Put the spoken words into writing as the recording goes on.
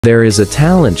There is a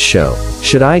talent show.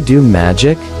 Should I do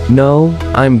magic? No,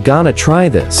 I'm gonna try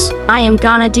this. I am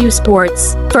gonna do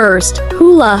sports. First,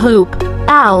 hula hoop.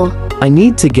 Ow. I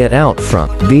need to get out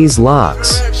from these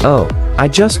locks. Oh, I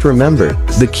just remembered.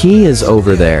 The key is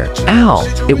over there. Ow,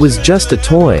 it was just a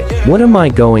toy. What am I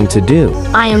going to do?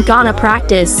 I am gonna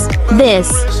practice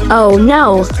this. Oh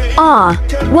no.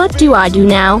 What do I do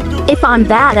now? If I'm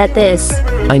bad at this.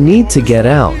 I need to get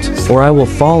out, or I will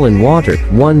fall in water.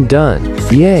 One done.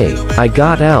 Yay, I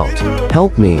got out.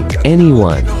 Help me,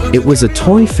 anyone. It was a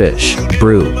toy fish.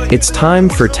 Brew. It's time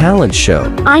for talent show.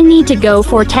 I need to go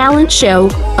for talent show.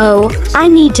 Oh, I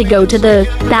need to go to the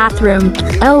bathroom.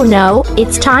 Oh no,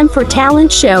 it's time for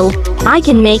talent show. I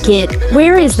can make it.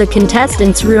 Where is the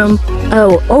contestants' room?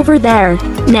 Oh, over there.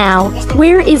 Now,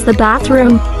 where is the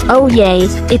bathroom? Oh yay,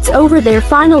 it's over there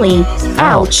finally.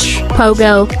 Ouch.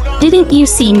 Pogo, didn't you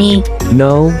see me?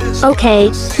 No.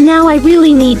 Okay, now I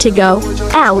really need to go.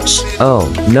 Ouch.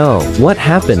 Oh, no, what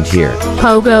happened here?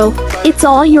 Pogo, it's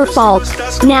all your fault.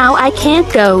 Now I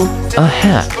can't go. A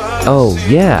hat. Oh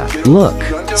yeah, look.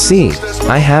 See,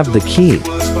 I have the key.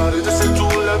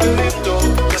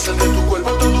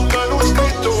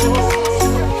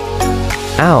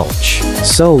 Ouch,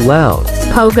 so loud.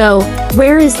 Pogo,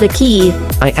 where is the key?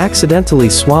 I accidentally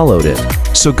swallowed it.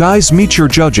 So guys, meet your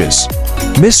judges.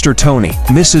 Mr. Tony,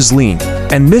 Mrs. Lean,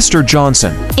 and Mr.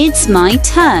 Johnson. It's my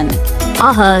turn.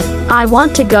 I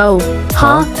want to go.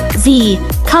 Z,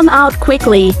 come out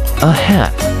quickly. A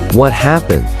hat. What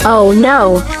happened? Oh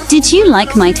no. Did you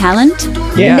like my talent?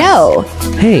 Yeah. No.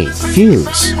 Hey,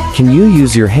 Fuse, can you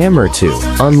use your hammer to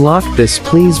unlock this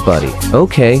please, buddy?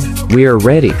 Okay, we are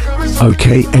ready.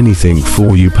 Okay, anything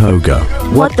for you, Pogo.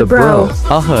 What the bro?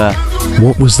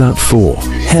 What was that for?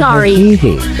 Sorry.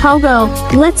 Pogo,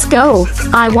 let's go.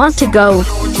 I want to go.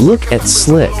 Look at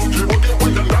Slick.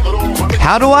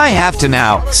 How do I have to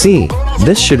now? See,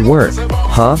 this should work.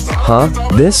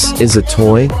 This is a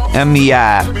toy?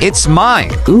 Yeah, it's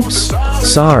mine. Oops,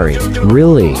 sorry,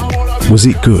 really? Was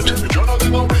it good?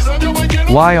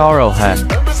 Why Arrowhead?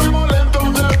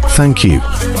 Thank you.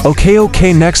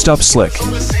 Okay, next up, Slick.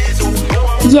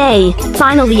 Yay,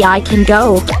 finally I can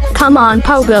go. Come on,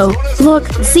 Pogo.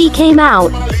 Look, Z came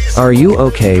out. Are you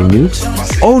okay, Newt?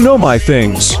 Oh no, my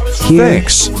things. Here.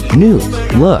 Thanks. Newt,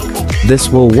 look, this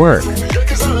will work.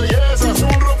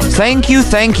 Thank you.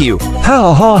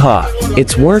 Ha.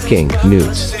 It's working,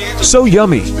 Newt. So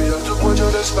yummy.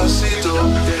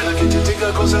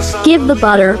 Give the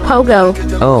butter, Pogo.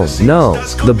 Oh no,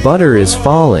 the butter is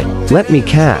falling. Let me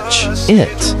catch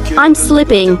it. I'm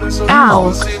slipping.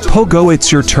 Ow. Pogo,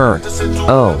 it's your turn.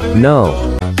 Oh no.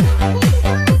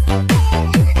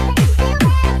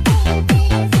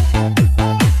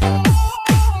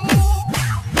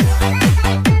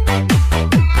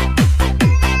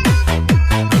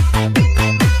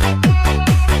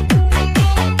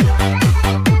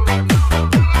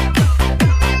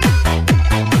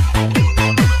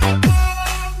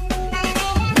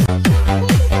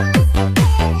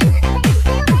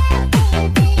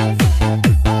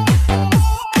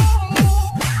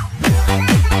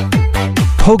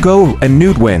 Pogo and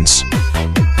Newt wins.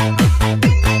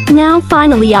 Now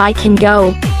finally I can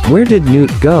go. Where did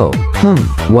Newt go?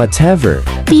 Whatever.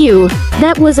 Phew,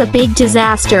 that was a big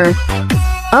disaster.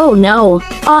 Oh no.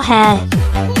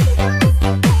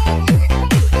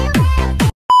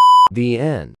 The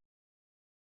end.